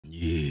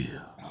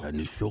a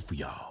new show for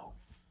y'all.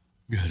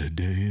 Got a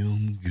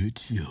damn good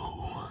show.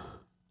 All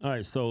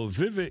right, so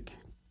Vivek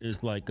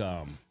is like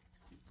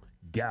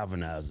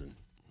galvanizing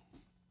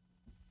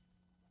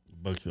a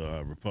bunch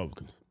of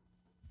Republicans.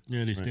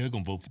 Yeah, they still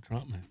gonna vote for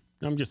Trump, man.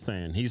 I'm just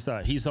saying he's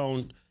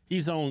on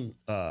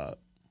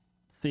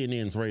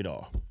CNN's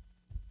radar.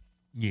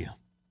 Yeah,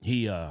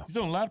 he's on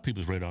a lot of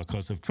people's radar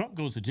because if Trump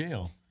goes to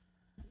jail,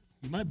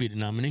 he might be the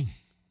nominee.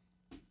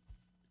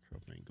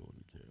 Trump ain't going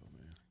to jail,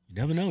 man. You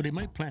never know; they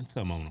might plant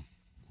some on him.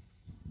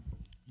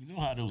 You know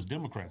how those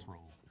Democrats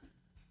roll.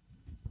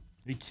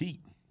 They cheat,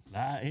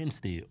 lie, and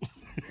steal.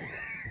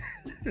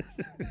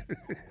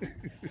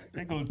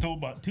 They're going to throw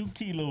about 2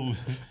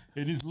 kilos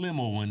in his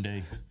limo one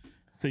day.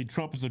 Say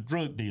Trump is a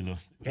drug dealer.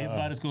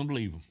 Everybody's going to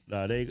believe him.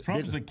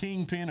 Trump is a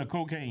kingpin of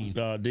cocaine.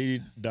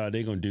 They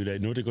going to do that. You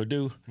know what they're going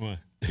to do? What?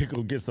 They're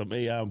going to get some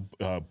AI,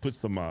 they're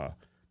going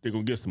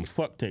to get some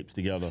fuck tapes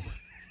together.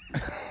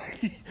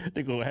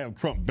 They're going to have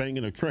Trump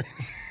banging a train.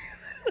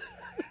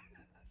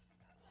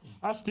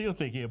 I still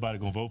think everybody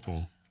going to vote for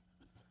him.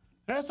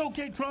 That's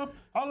okay, Trump.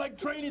 I like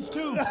trainings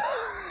too.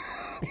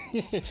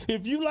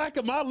 If you like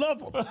him, I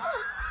love him.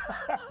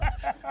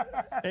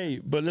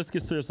 Hey, but let's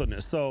get serious on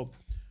this. So,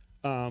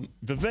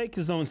 Vivek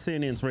is on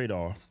CNN's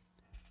radar,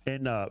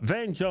 and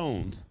Van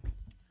Jones.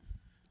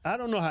 I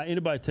don't know how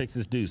anybody takes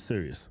this dude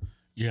serious.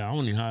 Yeah, I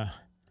don't know how.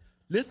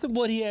 Listen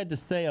what he had to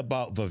say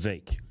about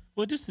Vivek.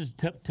 Well, this is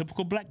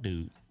typical black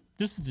dude.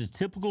 This is the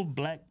typical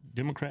black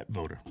Democrat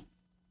voter.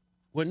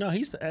 Well, no,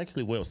 he's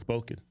actually well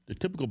spoken. The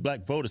typical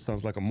black voter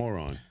sounds like a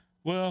moron.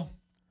 Well,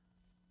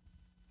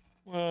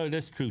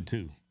 that's true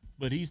too.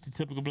 But he's the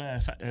typical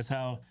black. That's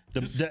how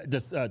the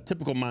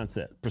typical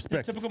mindset,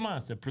 perspective. The typical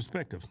mindset,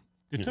 perspective.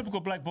 The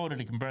typical black voter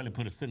that can barely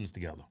put a sentence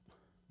together.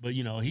 But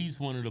you know, he's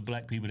one of the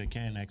black people that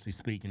can actually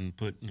speak and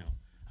put. You know,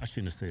 I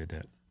shouldn't have said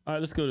that. All right,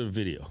 let's go to the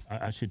video.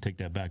 I should take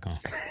that back on.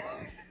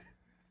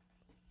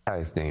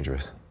 It's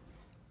dangerous.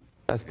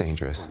 That's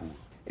dangerous.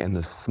 And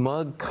the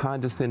smug,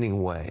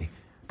 condescending way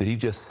that he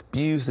just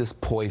spews this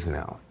poison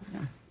out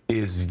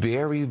is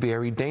very,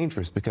 very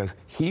dangerous because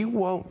he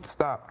won't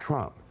stop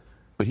Trump,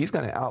 but he's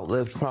going to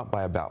outlive Trump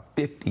by about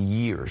 50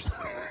 years.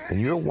 And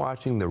you're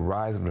watching the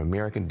rise of an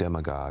American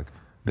demagogue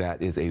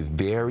that is a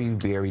very,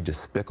 very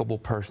despicable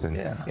person.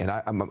 Yeah. And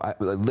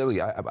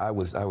I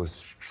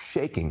was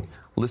shaking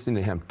listening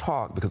to him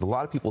talk because a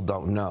lot of people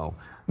don't know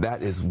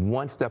that is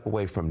one step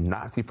away from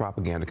Nazi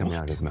propaganda coming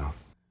out of his mouth.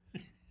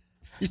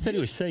 He said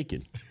he was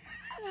shaking.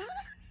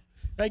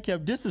 Hey,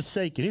 Kev, this is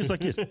shaking. He's like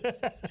this.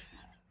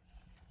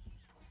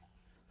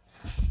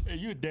 Hey,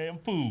 you a damn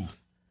fool.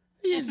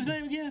 What's his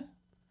name again?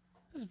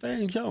 It's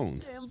Van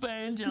Jones. Damn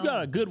Van Jones. You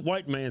got a good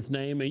white man's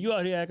name, and you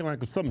out here acting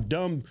like some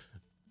dumb.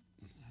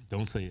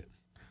 Don't say it.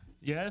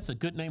 Yeah, that's a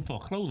good name for a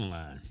clothing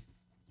line.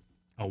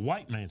 A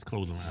white man's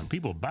clothing line.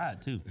 People buy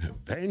it too.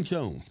 Van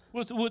Jones.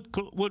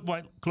 What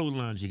white clothing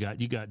lines you got?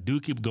 You got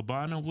Dookie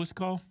Gabbana. What's it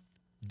called?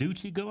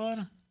 Doochie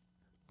Gabbana.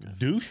 Yeah.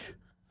 Douche.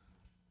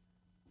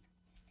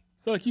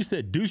 So like you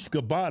said, douche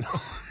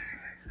Gabbana.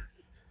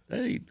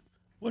 Hey,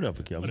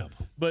 whatever, Kevin. Whatever.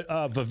 But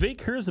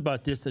Vivek hears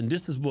about this, and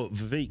this is what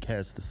Vivek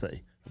has to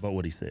say about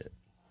what he said.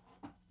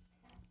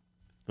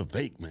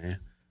 Vivek, man.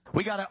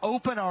 We got to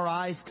open our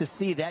eyes to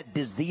see that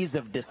disease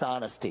of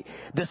dishonesty.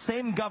 The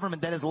same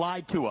government that has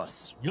lied to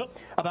us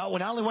about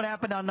not only what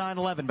happened on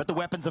 9/11, but the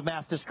weapons of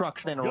mass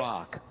destruction in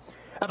Iraq.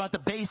 About the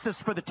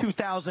basis for the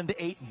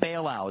 2008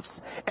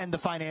 bailouts and the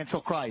financial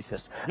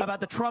crisis, about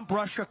the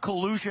Trump-Russia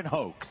collusion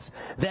hoax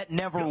that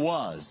never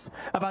was,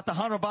 about the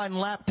Hunter Biden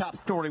laptop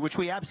story, which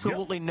we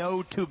absolutely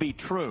know to be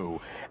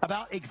true,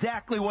 about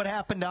exactly what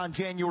happened on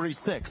January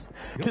 6th,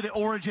 to the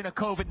origin of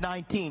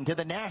COVID-19, to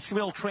the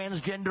Nashville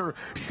transgender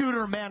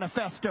shooter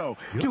manifesto,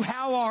 to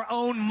how our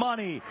own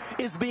money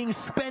is being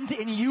spent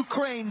in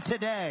Ukraine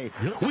today.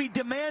 We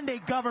demand a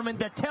government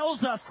that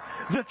tells us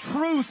the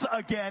truth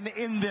again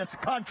in this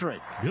country.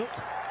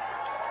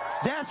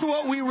 That's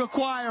what we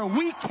require.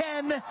 We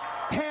can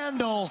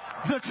handle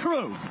the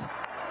truth.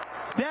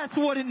 That's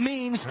what it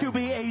means to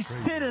be a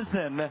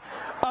citizen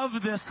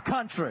of this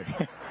country.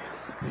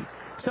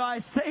 So I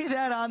say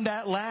that on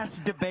that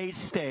last debate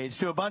stage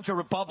to a bunch of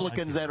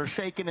Republicans that are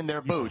shaking in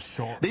their boots.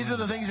 These are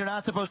the things you're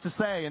not supposed to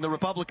say in the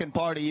Republican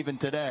Party even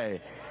today.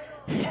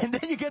 And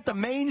then you get the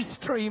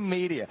mainstream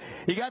media.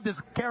 You got this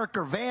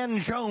character, Van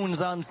Jones,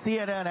 on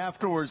CNN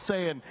afterwards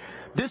saying,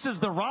 this is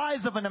the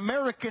rise of an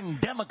American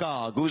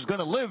demagogue who's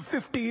going to live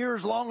 50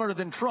 years longer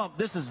than Trump.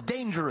 This is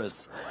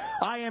dangerous.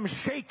 I am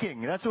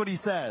shaking. That's what he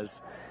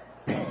says.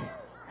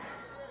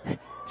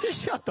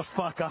 Just shut the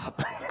fuck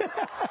up.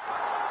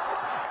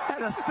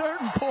 At a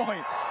certain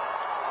point,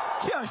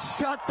 just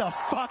shut the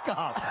fuck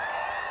up.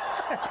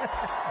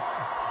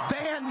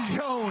 Van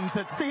Jones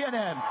at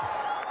CNN.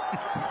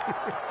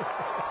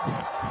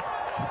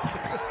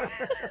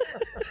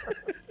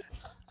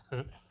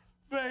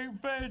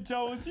 Van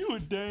Jones, you a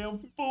damn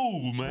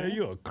fool, man.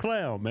 You a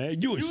clown,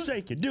 man. You was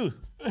shaking, dude.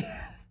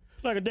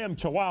 Like a damn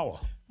chihuahua.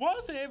 Why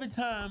is it every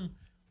time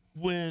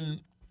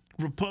when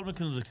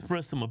Republicans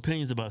express some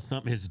opinions about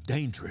something, it's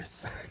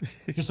dangerous.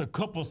 Just a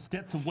couple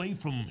steps away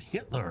from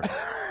Hitler.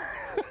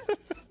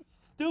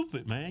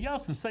 Stupid, man. Y'all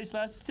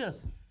sensationalize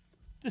just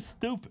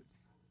stupid.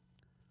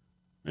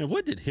 Man,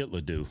 what did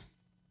Hitler do?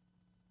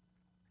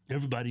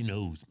 Everybody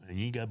knows, man.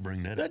 You ain't got to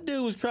bring that up. That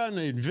dude was trying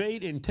to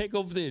invade and take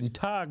over the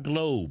entire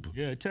globe.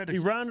 Yeah, he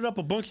rounded up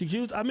a bunch of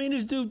Jews. I mean,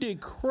 this dude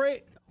did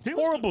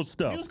horrible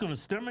stuff. He was going to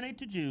exterminate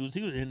the Jews.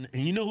 And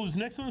you know who's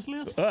next on his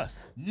list?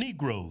 Us.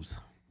 Negroes.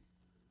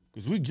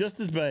 Because we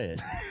just as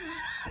bad.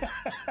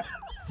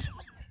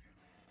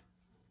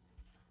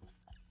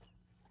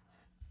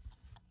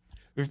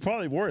 It's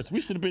probably worse. We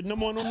should have been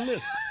number one on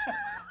the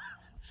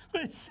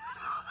list.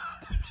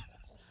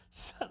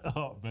 Shut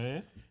up,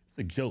 man. It's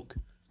a joke.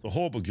 It's a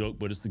horrible joke,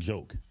 but it's a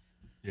joke.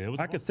 Yeah,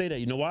 I could say that.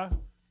 You know why?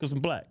 Because I'm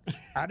black.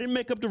 I didn't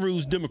make up the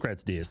rules.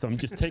 Democrats did. So I'm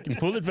just taking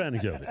full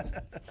advantage of it.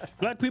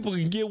 Black people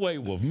can get away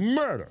with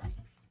murder.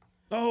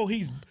 Oh,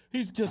 he's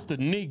just a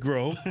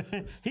Negro.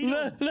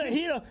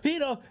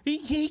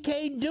 He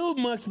can't do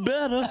much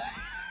better.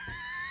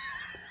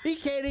 He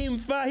can't even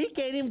fight. He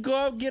can't even go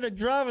out and get a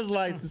driver's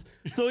license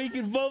so he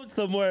can vote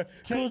somewhere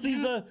because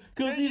he's a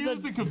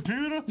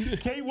computer.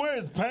 Can't wear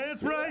his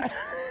pants right.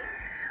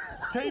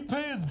 Can't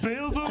pay his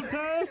bills on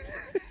time.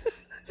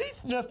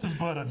 He's nothing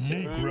but a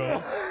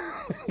Negro.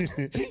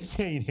 He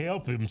can't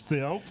help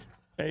himself.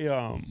 Hey,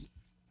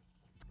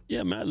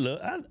 yeah, man,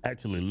 I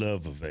actually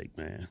love Vivek,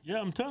 man. Yeah,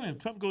 I'm telling you,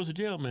 Trump goes to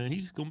jail, man.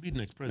 He's gonna be the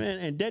next president.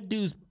 Man, and that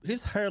dude's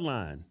his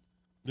hairline.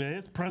 Yeah,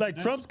 it's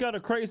like Trump's got a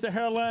crazy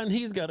hairline.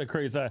 He's got a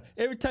crazy hairline.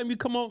 Every time you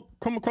come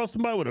across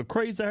somebody with a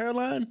crazy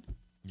hairline.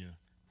 Yeah.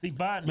 See,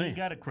 Biden, he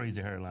got a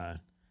crazy hairline.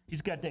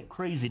 He's got that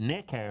crazy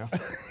neck hair.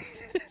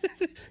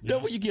 You know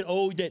when you get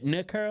old, that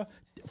neck hair,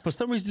 for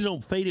some reason they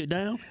don't fade it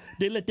down.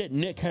 They let that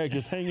neck hair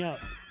just hang out.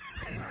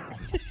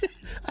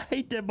 I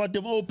hate that about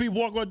them old people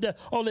walking like that.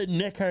 All that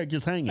neck hair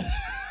just hanging.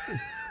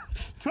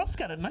 Trump's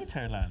got a nice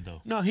hairline,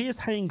 though. No, his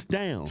hangs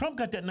down. Trump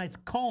got that nice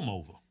comb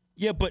over.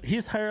 Yeah, but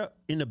his hair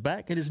in the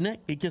back of his neck,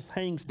 it just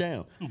hangs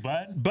down. Who,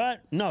 Biden?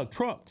 But no,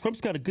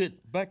 Trump's got a good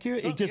back here.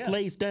 It just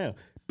lays down.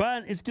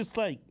 Biden, it's just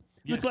like,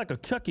 looks like a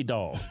Chucky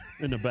doll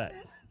in the back.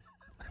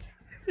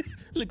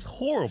 Looks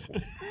horrible.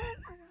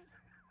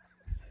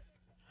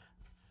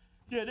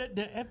 Yeah,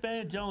 that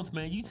Van Jones,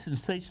 man, you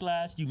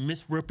sensationalized, you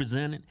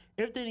misrepresented.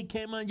 Everything that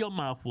came out of your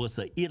mouth was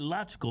an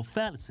illogical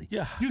fallacy.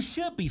 Yeah. You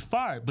should be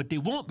fired, but they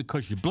won't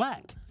because you're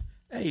black.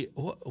 Hey,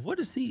 what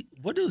does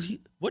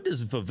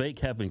Vivek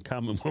have in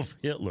common with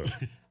Hitler?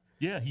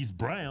 Yeah, he's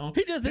brown.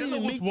 He doesn't Hitler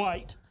even was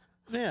white.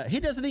 Yeah,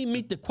 he doesn't even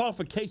meet the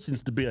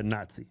qualifications to be a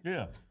Nazi.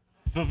 Yeah.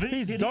 Vivek,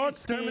 he's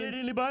dark-skinned. Exterminate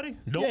anybody?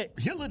 Nope. Yeah,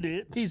 Hitler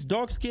did. He's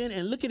dark-skinned,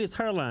 and look at his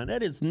hairline.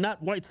 That is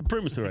not white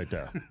supremacy right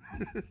there.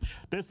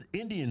 That's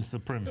Indian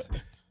supremacy.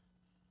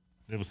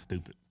 That was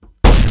stupid.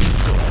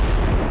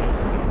 That's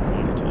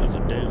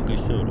a damn good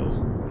show,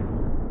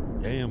 though.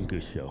 Damn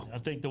good show. I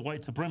think the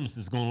white supremacists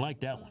is going to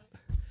like that one.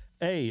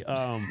 Hey,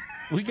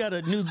 we got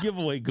a new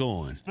giveaway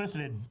going.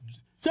 Especially that.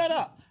 Shut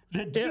up.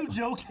 That Jew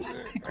joke.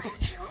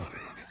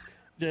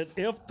 That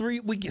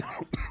F3 we give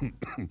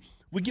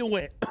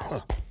away.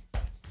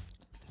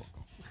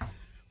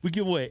 We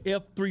give away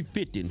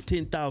F350 and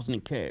 $10,000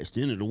 in cash.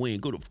 To enter the win,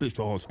 go to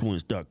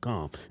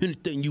officialhodgetwins.com.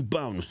 Anything you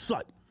buy on the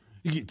site,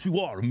 it gets you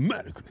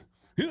automatically.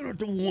 Enter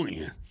the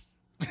win.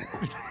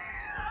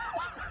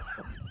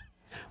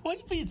 Why are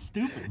you being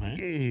stupid, man?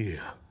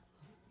 Yeah.